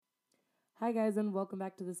Hi guys and welcome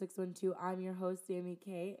back to the 612. I'm your host Sammi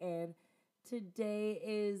K, and today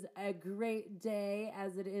is a great day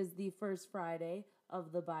as it is the first Friday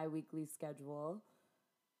of the bi-weekly schedule.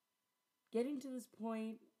 Getting to this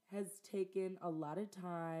point has taken a lot of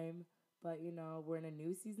time, but we're in a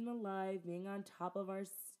new season of life, being on top of our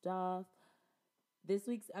stuff. This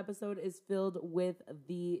week's episode is filled with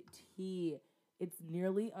the tea. It's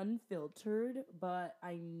nearly unfiltered, but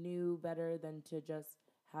I knew better than to just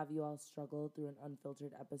have you all struggle through an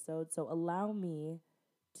unfiltered episode. So allow me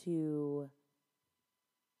to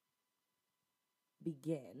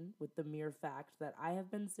begin with the mere fact that I have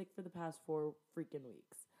been sick for the past 4 freaking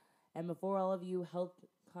weeks. And before all of you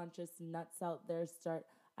health-conscious nuts out there start,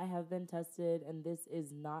 I have been tested, and this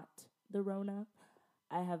is not the Rona.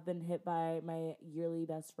 I have been hit by my yearly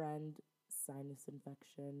best friend, sinus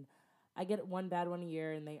infection. I get one bad one a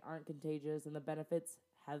year, and they aren't contagious, and the benefits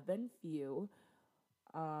have been few.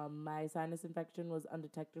 My sinus infection was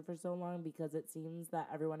undetected for so long because it seems that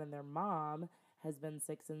everyone and their mom has been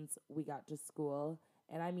sick since we got to school.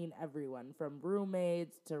 And I mean everyone, from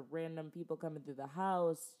roommates to random people coming through the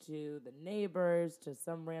house to the neighbors to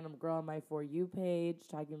some random girl on my For You page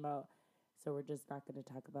talking about, so we're just not going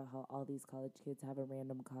to talk about how all these college kids have a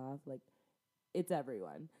random cough. Like, it's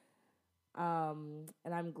everyone. And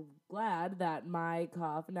I'm glad that my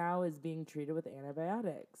cough now is being treated with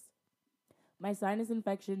antibiotics. My sinus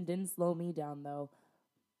infection didn't slow me down, though.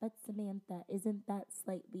 But Samantha, isn't that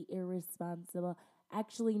slightly irresponsible?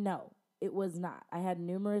 Actually, no, it was not. I had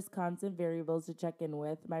numerous constant variables to check in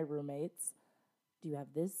with my roommates. Do you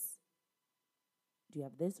have this? Do you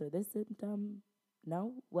have this or this symptom?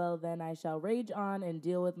 No? Well, then I shall rage on and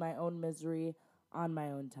deal with my own misery on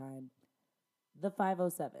my own time. The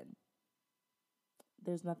 507.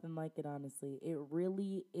 There's nothing like it, honestly. It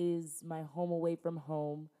really is my home away from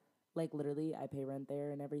home. Like, literally, I pay rent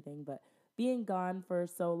there and everything, but being gone for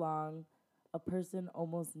so long, a person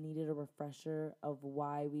almost needed a refresher of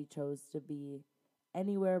why we chose to be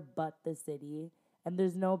anywhere but the city, and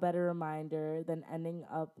there's no better reminder than ending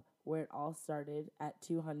up where it all started at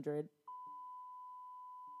 200.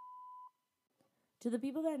 To the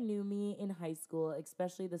people that knew me in high school,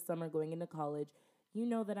 especially the summer going into college, you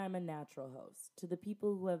know that I'm a natural host. To the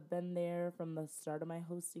people who have been there from the start of my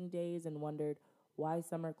hosting days and wondered why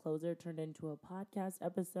Summer Closer turned into a podcast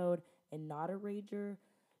episode and not a rager,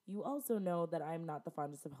 you also know that I'm not the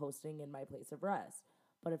fondest of hosting in my place of rest.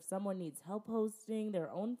 But if someone needs help hosting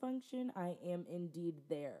their own function, I am indeed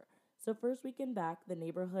there. So first weekend back, the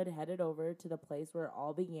neighborhood headed over to the place where it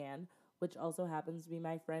all began, which also happens to be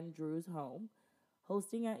my friend Drew's home.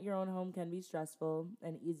 Hosting at your own home can be stressful,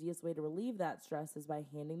 and the easiest way to relieve that stress is by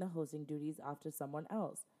handing the hosting duties off to someone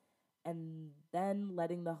else, and then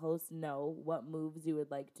letting the host know what moves you would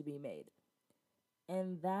like to be made.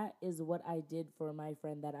 And that is what I did for my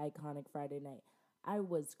friend that iconic Friday night. I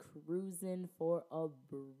was cruising for a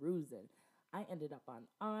bruising. I ended up on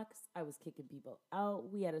Ox. I was kicking people out.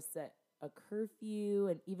 We had to set a curfew,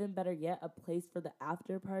 and even better yet, a place for the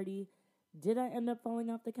after party. Did I end up falling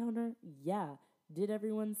off the counter? Yeah. Did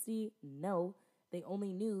everyone see? No. They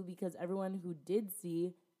only knew because everyone who did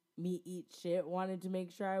see me eat shit wanted to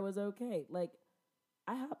make sure I was okay. Like,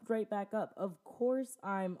 I hopped right back up. Of course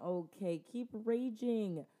I'm okay. Keep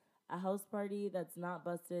raging. A house party that's not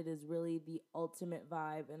busted is really the ultimate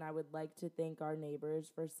vibe, and I would like to thank our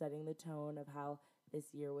neighbors for setting the tone of how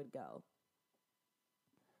this year would go.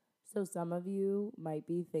 So some of you might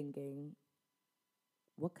be thinking,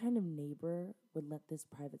 what kind of neighbor would let this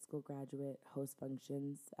private school graduate host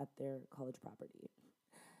functions at their college property?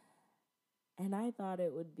 And I thought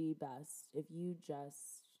it would be best if you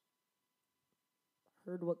just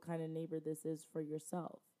heard what kind of neighbor this is for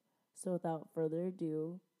yourself. So without further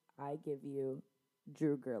ado, I give you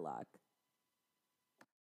Drew Gerlach.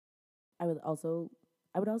 I would also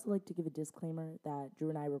like to give a disclaimer that Drew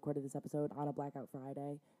and I recorded this episode on a Blackout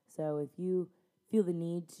Friday. So if you feel the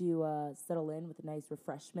need to settle in with a nice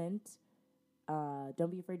refreshment,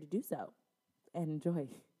 don't be afraid to do so. And enjoy.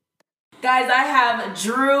 Guys, I have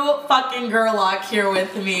Drew fucking Gerlach here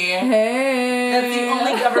with me. Hey. That's the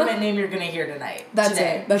only government name you're going to hear tonight. That's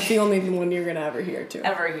it. That's the only one you're going to ever hear, too.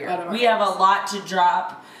 Ever hear. We have a lot to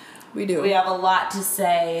drop. We do. We have a lot to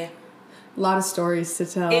say. A lot of stories to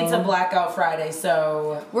tell. It's a Blackout Friday,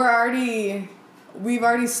 so... We've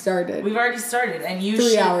already started. And you 3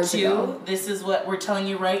 should hours too. ago. This is what we're telling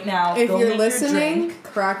you right now. If Go you're make listening, your drink.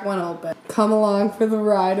 crack one open. Come along for the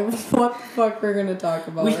ride of what the fuck we're going to talk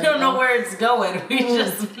about. We don't know where it's going. We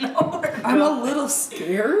just know where it's going. I'm a little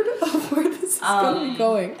scared of where this is going to be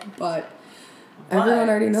going, but everyone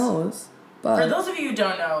already knows. But for those of you who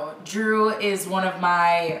don't know, Drew is one of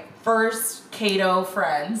my first Kato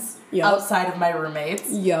friends outside of my roommates.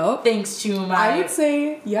 Yup. Thanks to my... I would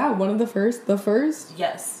say, one of the first. The first?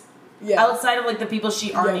 Yes. Yeah. Outside of, like, the people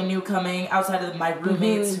she already knew coming, outside of my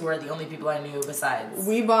roommates, who are the only people I knew besides.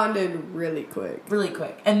 We bonded really quick. Really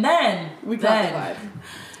quick. And then... We caught the vibe.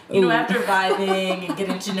 You know, after vibing and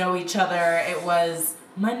getting to know each other, it was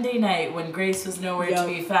Monday night when Grace was nowhere to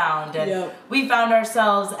be found. And we found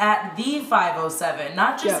ourselves at the 507.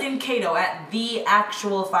 Not just in Kato, at the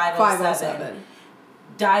actual 507.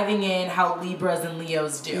 Diving in how Libras and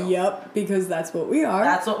Leos do. Yep, because that's what we are.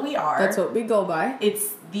 That's what we are. That's what we go by.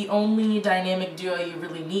 It's the only dynamic duo you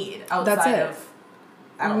really need outside of...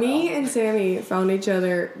 Me and Sammy found each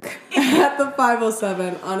other at the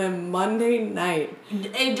 507 on a Monday night.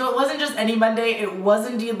 It wasn't just any Monday. It was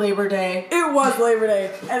indeed Labor Day. It was Labor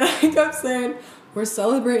Day. And I kept saying, we're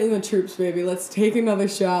celebrating the troops, baby. Let's take another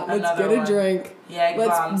shot. Let's get a drink. Yeah,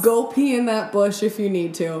 let's go pee in that bush if you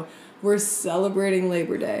need to. We're celebrating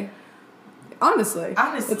Labor Day. Honestly.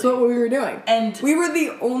 That's what we were doing. And we were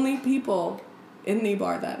the only people in the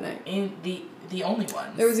bar that night. The only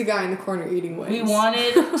one. There was a guy in the corner eating wings. We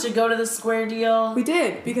wanted to go to the Square Deal. We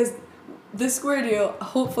did, because the Square Deal,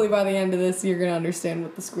 hopefully by the end of this, you're going to understand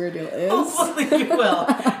what the Square Deal is. Hopefully you will.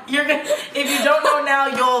 If you don't know now,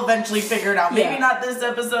 you'll eventually figure it out. Maybe not this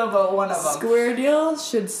episode, but one of them. Square Deal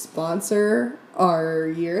should sponsor our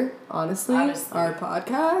year, honestly. Our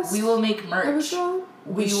podcast. We will make merch. Episode.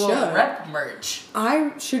 We will rep merch.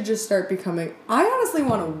 I should just start becoming... I honestly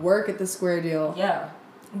want to work at the Square Deal. Yeah.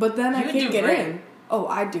 But then I can't get in. Oh,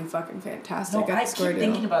 I do fucking fantastic at the Square Deal. I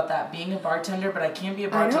keep thinking about that, being a bartender, but I can't be a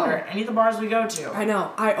bartender at any of the bars we go to. I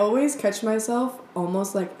know. I always catch myself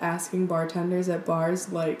almost like asking bartenders at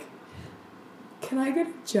bars, like, can I get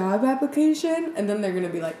a job application? And then they're going to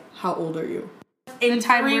be like, how old are you? In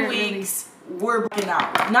 3 weeks, we're breaking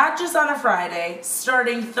out. Not just on a Friday,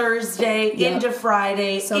 starting Thursday, into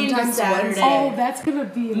Friday, sometimes into Saturday. Wednesday. Oh, that's going to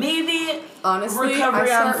be... Maybe honestly,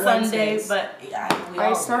 recovery on Sunday, Wednesdays. But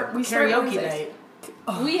we start karaoke night.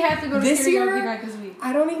 Oh. We have to go to this karaoke year, night this week.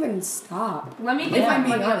 I don't even stop. Let me if get I'm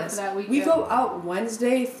being money honest. for that week. We go out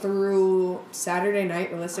Wednesday through Saturday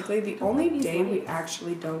night, realistically. The only day we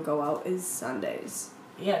actually don't go out is Sundays.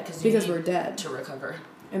 Yeah, because we're dead. To recover.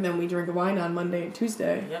 And then we drink wine on Monday and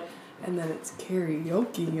Tuesday. Yep. And then it's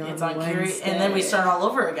karaoke on Wednesday. And then we start all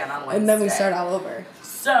over again on Wednesday. And then we start all over.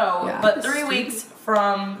 So, but 3 weeks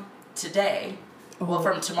from today,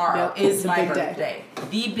 from tomorrow, is my birthday.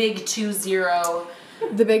 The big 20.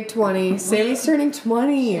 The big 20. Sammy's turning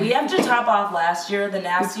 20. We have to top off last year, the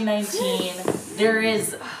Nasty 19. There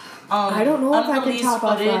is I don't know if I can top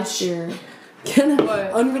off last year.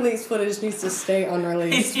 Unreleased footage needs to stay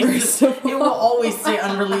unreleased. First of all. It will always stay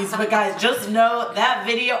unreleased. But guys, just know that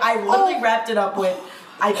video, I literally wrapped it up with,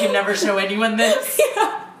 I can never show anyone this.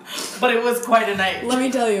 But it was quite a night. Let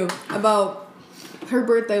me tell you, about her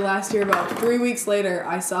birthday last year, about 3 weeks later,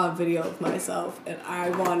 I saw a video of myself, and I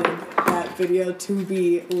wanted that video to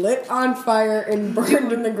be lit on fire and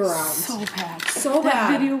burned in the ground. So bad. So bad.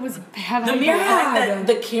 That video was bad. The mere fact that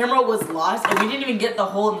the camera was lost and we didn't even get the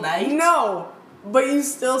whole night. No. But you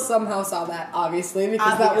still somehow saw that, obviously,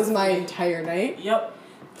 because that was my entire night. Yep.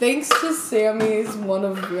 Thanks to Sammy's one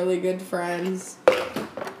of really good friends,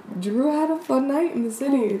 Drew had a fun night in the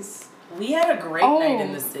cities. We had a great night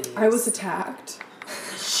in the cities. I was attacked.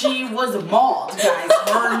 She was mauled, guys.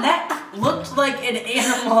 Her neck looked like an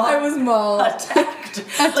animal. I was mauled. Attacked.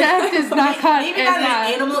 Attacked is not cut. Maybe not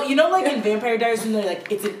an animal. You know, like in Vampire Diaries when they're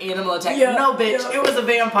like, it's an animal attack. Yeah, no, bitch. It was a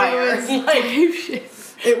vampire.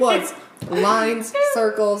 It was lines,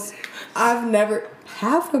 circles.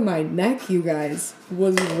 Half of my neck, you guys,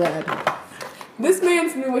 was red. This man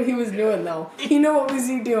knew what he was doing, though. He knew what was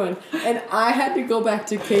he doing. And I had to go back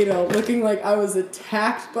to Kato looking like I was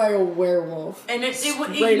attacked by a werewolf. And it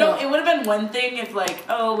would have been one thing if, like,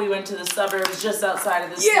 we went to the suburbs just outside of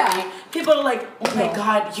the city. People are like, oh my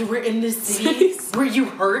God, you were in this city? Were you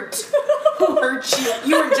hurt? Who hurt you?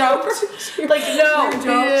 You were jumped? Like, no. She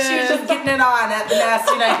was just getting it on at the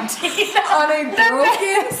Nasty 19. On a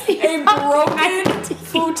broken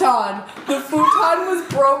futon. The futon was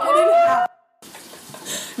broken in half.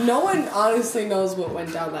 No one honestly knows what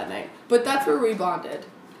went down that night. But that's where we bonded.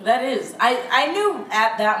 That is. I knew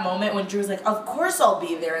at that moment when Drew was like, of course I'll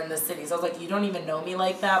be there in the cities. I was like, you don't even know me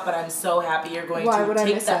like that, but I'm so happy you're going to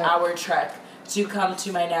take the hour trek to come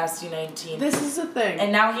to my Nasty 19. This is the thing.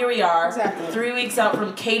 And now here we are. Exactly. 3 weeks out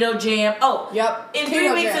from Kato Jam. Oh, yep. In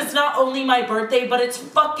Kato 3 weeks, it's not only my birthday, but it's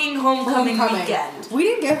fucking homecoming weekend. We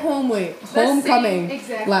didn't get homecoming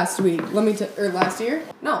last week. Last year?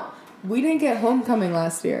 No. We didn't get homecoming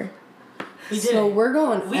last year. We did. So we're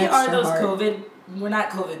going We extra are those hard. COVID. We're not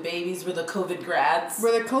COVID babies. We're the COVID grads.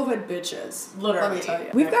 We're the COVID bitches. Literally. Let me tell you.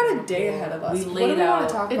 We've got a day ahead of us. We What laid do we want out-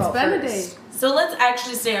 to talk It's about been a first? day. So let's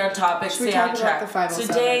actually stay on topic. Should we stay talk on about track. the 507?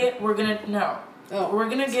 Today we're gonna no. Oh, We're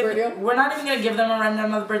gonna give. radio? We're not even gonna give them a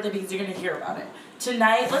rundown of the birthday because you're gonna hear about it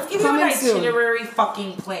tonight. Let's give you Coming an soon. itinerary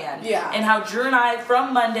fucking plan. Yeah. And how Drew and I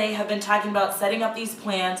from Monday have been talking about setting up these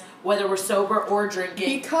plans, whether we're sober or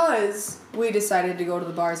drinking. Because we decided to go to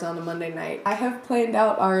the bars on a Monday night. I have planned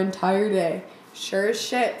out our entire day. Sure as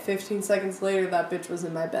shit, 15 seconds later, that bitch was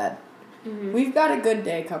in my bed. Mm-hmm. We've got a good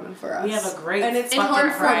day coming for us. We have a great And it's fucking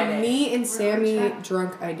come Friday. from me and Sammy track.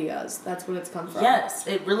 drunk ideas. That's what it's come from. Yes,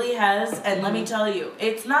 it really has. And let me tell you,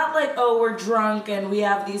 it's not like, oh, we're drunk and we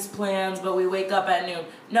have these plans, but we wake up at noon.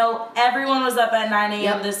 No, everyone was up at 9 a.m.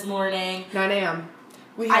 Yep. this morning. 9 a.m.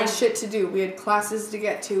 We had I- shit to do. We had classes to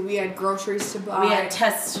get to. We had groceries to buy. We had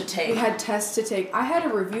tests to take. We had tests to take. I had a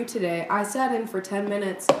review today. I sat in for 10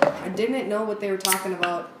 minutes. I didn't know what they were talking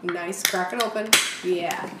about. Nice, crack it open.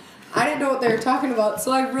 Yeah. I didn't know what they were talking about,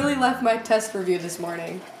 so I really left my test review this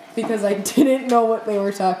morning because I didn't know what they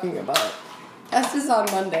were talking about. Test is on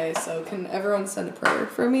Monday, so can everyone send a prayer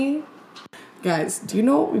for me? Guys, do you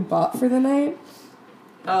know what we bought for the night?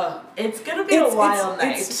 It's gonna be a wild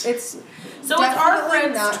night. It's So it's our definitely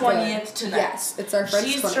friend's not 20th good. tonight. Yes, it's our friend's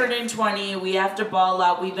She's 20th. turning 20. We have to ball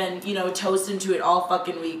out. We've been, toasting to it all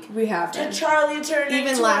fucking week. We have To to. Charlie turning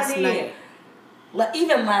Even 20. last night.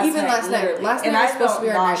 Even last night. Literally. Last and night was I supposed to felt be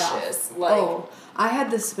our night nauseous. off. Like, I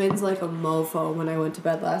had the spins like a mofo when I went to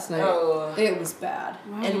bed last night. Oh. It was bad.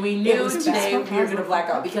 and we It knew was today bad. we were gonna black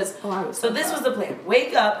out because. Oh, I was So so this proud. was the plan.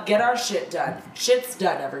 Wake up, get our shit done. Shit's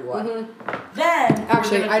done, everyone. Then Mm-hmm.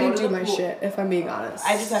 Actually, we're gonna I go didn't to do the my pool. shit, if I'm being honest.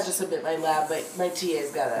 I just have to submit my lab, but my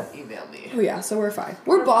TA's gotta email me. Oh yeah, so we're fine.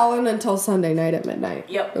 We're balling until Sunday night at midnight.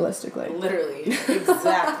 Yep. Realistically. Literally.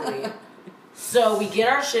 Exactly. So we get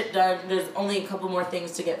our shit done. There's only a couple more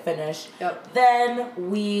things to get finished. Yep. Then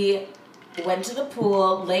we went to the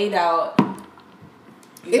pool, laid out.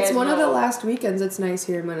 You It's guys one of the know. last weekends it's nice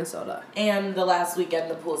here in Minnesota. And the last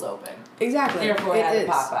weekend the pool's open. Exactly. Therefore, I It had is.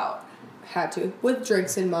 to pop out. Had to. With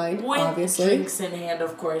drinks in mind, With obviously. drinks in hand,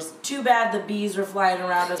 of course. Too bad the bees were flying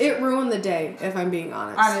around us. It ruined the day, if I'm being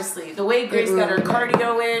honest. Honestly, the way Grace got her ruined it.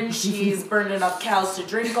 cardio in, she's burned enough cows to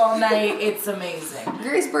drink all night. It's amazing.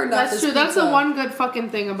 Grace burned off That's this true. That's the pizza. one good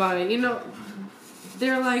fucking thing about it.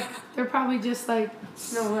 They're probably just like,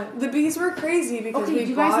 you know what? The bees were crazy because Okay, we do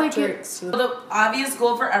you guys bought like it? drinks. So the obvious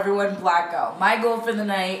goal for everyone, blackout. My goal for the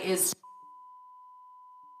night is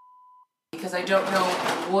because I don't know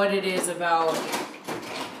what it is about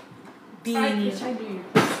being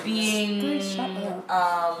Grace, shut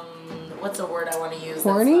up. what's a word I want to use?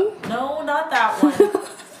 Horny? No, not that one.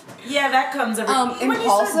 Yeah, that comes every when you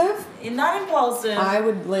start- Impulsive? not impulsive. I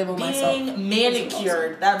would label myself. being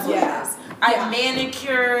manicured. That's what Yeah. it is. I'm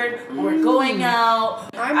manicured. We're going out.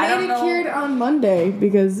 I'm I don't know. manicured on Monday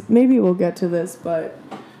because maybe we'll get to this, but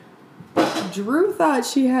Drew thought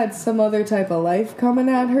she had some other type of life coming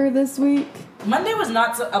at her this week. Monday was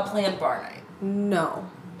not a planned bar night. No.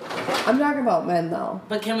 I'm talking about men though.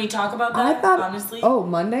 But can we talk about that? I thought, honestly. oh,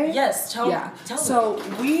 Monday? Yes. Tell me. So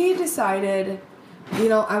we decided,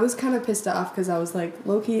 I was kind of pissed off because I was like,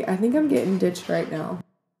 low-key, I think I'm getting ditched right now.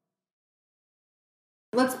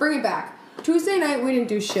 Let's bring it back. Tuesday night, we didn't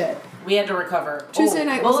do shit. We had to recover. Tuesday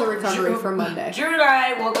night was a recovery from Monday. Drew and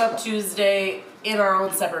I woke up Tuesday in our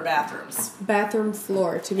own separate bathrooms. Bathroom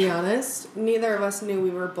floor, to be honest. Neither of us knew we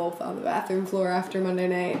were both on the bathroom floor after Monday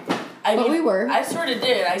night. But we were. I sort of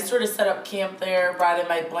did. I sort of set up camp there, brought in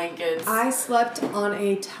my blankets. I slept on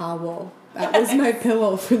a towel. That was my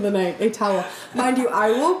pillow for the night. A towel. Mind you,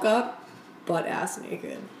 I woke up butt-ass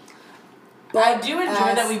naked. I do enjoy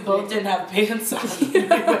Butt-ass that we both naked. didn't have pants on. when we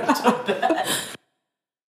went to bed.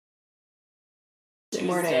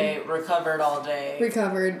 Tuesday, recovered all day.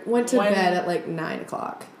 Recovered. Went to bed at like 9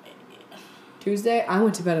 o'clock. Tuesday, I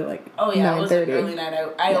went to bed at like 9:30. Oh yeah, it was an early night.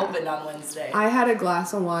 I opened on Wednesday. I had a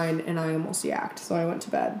glass of wine and I almost yacked, so I went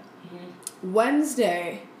to bed. Mm-hmm.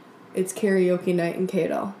 Wednesday, it's karaoke night in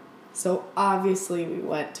Kato. So obviously we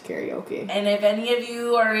went to karaoke. And if any of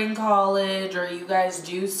you are in college or you guys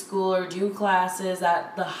do school or do classes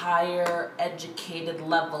at the higher educated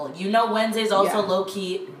level, Wednesday's also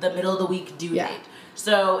low-key the middle of the week due date.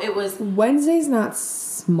 So it was Wednesday's not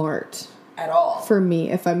smart at all. for me,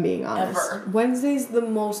 if I'm being honest. Ever. Wednesday's the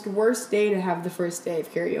most worst day to have the first day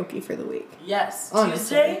of karaoke for the week. Yes. Honestly.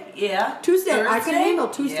 Tuesday, yeah. Tuesday, I Thursday, can handle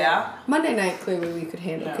Tuesday. Yeah. Monday night, clearly we could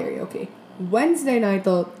handle No. karaoke. Wednesday night,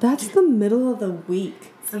 though, that's the middle of the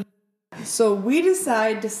week. So we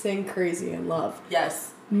decide to sing Crazy in Love.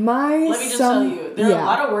 Yes. Let me just tell you, there are a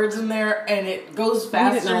lot of words in there, and it goes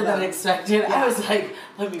faster than expected. Yeah. I was like,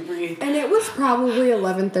 let me breathe. And it was probably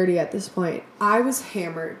 11:30 at this point. I was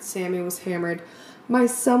hammered. Sammy was hammered. My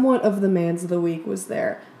somewhat of the mans of the week was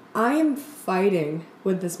there. I am fighting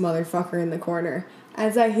with this motherfucker in the corner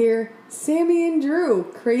as I hear Sammy and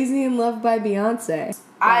Drew, Crazy in Love by Beyonce.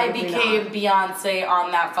 I became Beyonce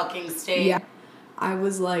on that fucking stage. Yeah. I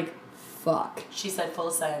was like, fuck. She said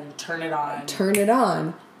full send, turn it on. Turn it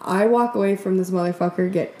on. I walk away from this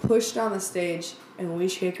motherfucker, get pushed on the stage, and we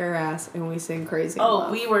shake our ass and we sing Crazy in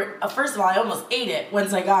Love. We were, first of all, I almost ate it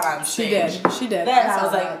once I got on stage. She did. Then I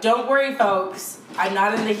was like, don't worry, folks. I'm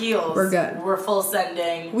not in the heels. We're good. We're full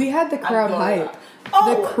sending. We had the crowd hype.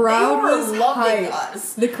 Oh, the crowd they were was loving hype.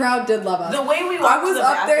 us. The crowd did love us. The way we walked I was to the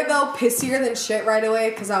up there bathroom, though, pissier than shit right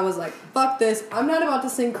away, because I was like, "Fuck this! I'm not about to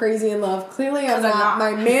sing Crazy in Love. Clearly, I'm not.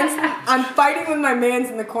 My man's. I'm fighting with my man's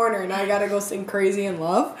in the corner, and I gotta go sing Crazy in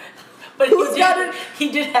Love." But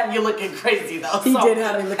he did have you looking crazy though. He did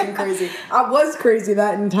have me looking crazy. I was crazy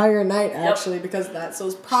that entire night actually because of that. So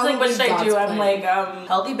it's probably. She's like, what should I do? I'm like,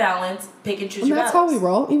 healthy balance, pick and choose. And your that's battles. how we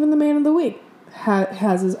roll. Even the man of the week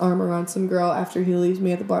has his arm around some girl after he leaves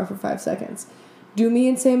me at the bar for 5 seconds. Do me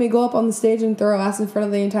and Sammy go up on the stage and throw ass in front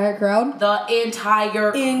of the entire crowd? The entire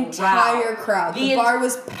crowd. The bar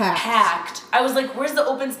was packed. I was like, where's the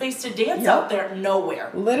open space to dance out there? Nowhere.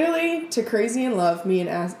 Literally, to Crazy in Love, me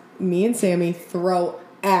and Sammy throw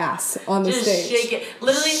ass on the stage. Just shake it.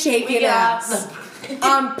 Literally, shaking ass.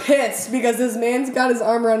 I'm pissed because this man's got his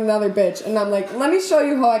arm around another bitch. And I'm like, let me show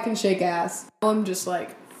you how I can shake ass. I'm just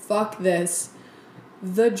like, fuck this.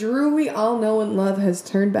 The Drew we all know and love has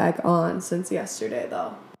turned back on since yesterday,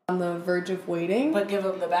 though. On the verge of waiting. But give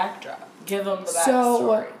him the backdrop. Give him the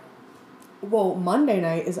backstory. Well, Monday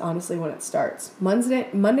night is honestly when it starts. Monday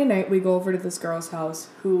night, we go over to this girl's house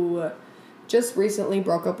who just recently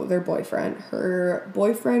broke up with her boyfriend. Her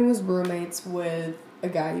boyfriend was roommates with a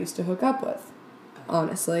guy I used to hook up with,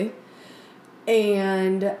 honestly.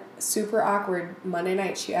 And super awkward. Monday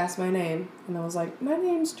night, she asked my name. And I was like, my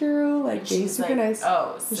name's Drew. Like, being super nice.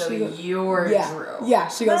 Oh, so you're Drew. Yeah,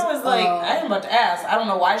 she goes, I was like, I am about to ask. I don't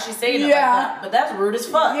know why she's saying it like that, but that's rude as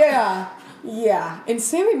fuck. Yeah. And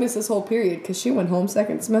Sammy missed this whole period because she went home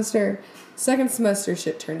second semester. Second semester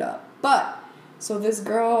shit turned up. But, so this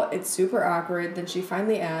girl, it's super awkward. Then she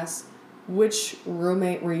finally asks, which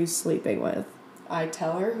roommate were you sleeping with? I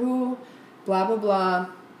tell her who, blah, blah, blah.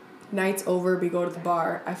 Night's over, we go to the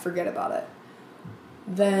bar. I forget about it.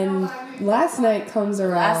 Then last night comes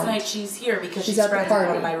around. Last night she's here because she's friends with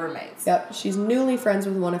one of my roommates. Yep, she's newly friends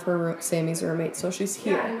with one of her Sammy's roommates, so she's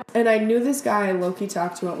here. And I knew this guy Loki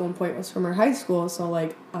talked to at one point was from her high school, so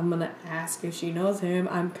like I'm gonna ask if she knows him.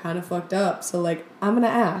 I'm kind of fucked up, so like I'm gonna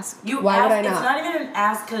ask. Why would I not? It's not even an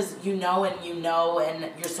ask because you know and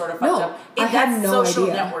you're sort of fucked up. I had no social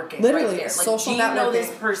idea. Networking, literally right there. social networking. Do you know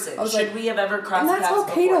this person? Should we have ever crossed paths? And that's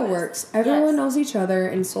how Kato works. Everyone knows each other,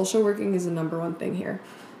 and social working is the number one thing here.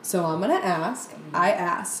 So I'm gonna ask. I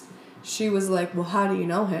asked. She was like, well, how do you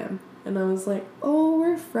know him? And I was like, oh,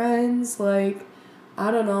 we're friends. Like, I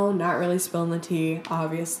don't know, not really spilling the tea,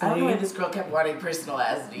 obviously. I don't know why this girl kept wanting personal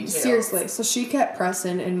ass details. Seriously. So she kept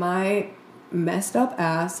pressing, and my messed up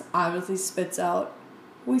ass obviously spits out,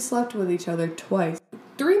 we slept with each other twice.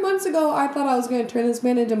 3 months ago, I thought I was going to turn this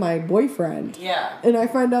man into my boyfriend. Yeah. And I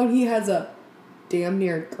find out he has a damn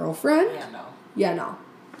near girlfriend. Yeah, no.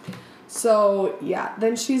 So, yeah.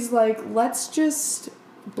 Then she's like, let's just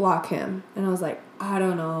block him. And I was like, I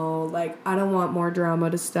don't know. Like, I don't want more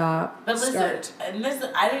drama to stop. But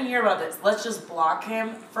listen, I didn't hear about this. Let's just block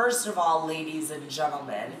him. First of all, ladies and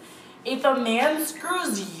gentlemen, if a man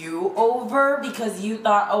screws you over because you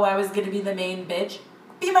thought, oh, I was going to be the main bitch,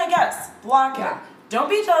 be my guest. Block him. Don't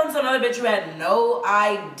be telling some other bitch who had no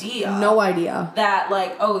idea. That,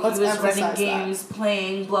 like, oh, he was running games,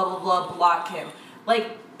 playing, blah, blah, blah, block him.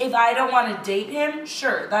 Like, if I don't want to date him,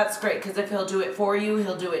 sure, that's great. Because if he'll do it for you,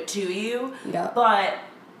 he'll do it to you. Yeah. But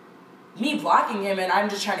me blocking him and I'm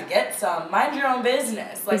just trying to get some, mind your own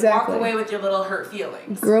business. Like, exactly. Walk away with your little hurt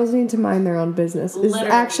feelings. Girls need to mind their own business. Is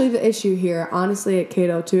actually the issue here, honestly, at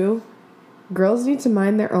Kato, too. Girls need to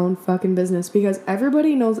mind their own fucking business because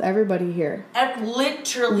everybody knows everybody here.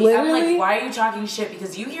 Literally. I'm like, why are you talking shit?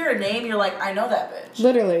 Because you hear a name, you're like, I know that bitch.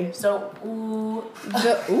 Literally. So,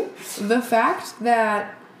 the fact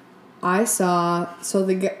that I saw,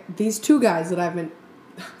 these two guys that I'm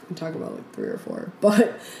talking about like 3 or 4,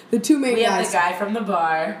 but the two main guys. We have the guy from the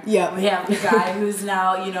bar. Yep. We have the guy who's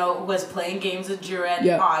now, was playing games with Drew in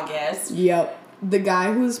August. Yep. The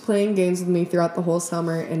guy who was playing games with me throughout the whole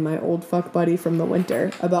summer and my old fuck buddy from the winter.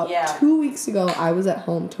 About 2 weeks ago, I was at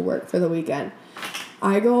home to work for the weekend.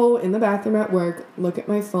 I go in the bathroom at work, look at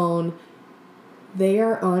my phone. They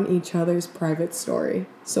are on each other's private story.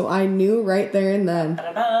 So I knew right there and then,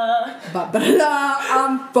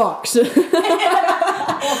 I'm fucked.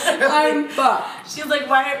 I'm fucked. She's like,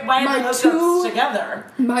 why are the hookups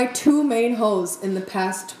together? My two main hoes in the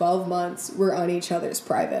past 12 months were on each other's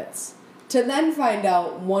privates. To then find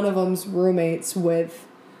out one of them's roommates with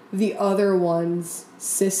the other one's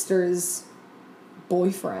sister's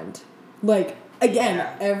boyfriend. Like, again,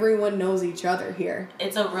 everyone knows each other here.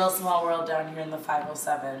 It's a real small world down here in the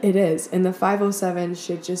 507. It is. And the 507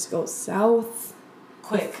 shit just goes south.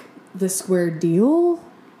 Quick. The square deal?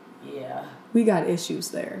 Yeah. We got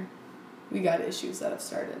issues there. We got issues that have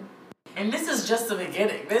started. And this is just the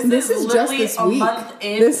beginning. This is just literally this a week. month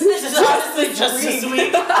in. This is honestly just this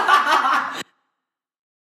week.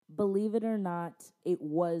 Believe it or not, it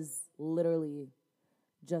was literally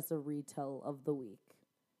just a retell of the week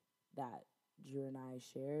that Drew and I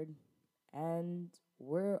shared. And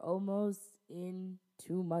we're almost in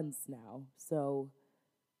 2 months now. So,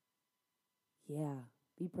 yeah,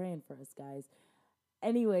 be praying for us, guys.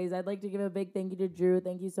 Anyways, I'd like to give a big thank you to Drew.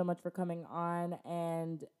 Thank you so much for coming on.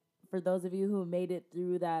 And for those of you who made it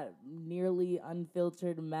through that nearly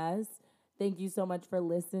unfiltered mess, thank you so much for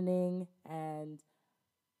listening. And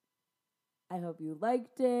I hope you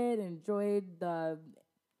liked it, enjoyed the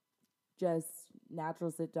just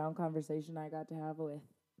natural sit-down conversation I got to have with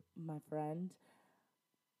my friend.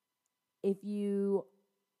 If you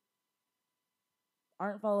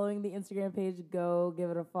aren't following the Instagram page, go give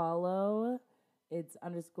it a follow. It's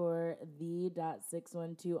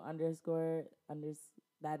 _the.612_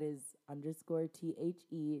 that is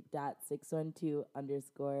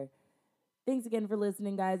 _THE.612_. Thanks again for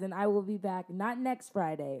listening, guys, and I will be back not next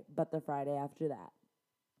Friday, but the Friday after that.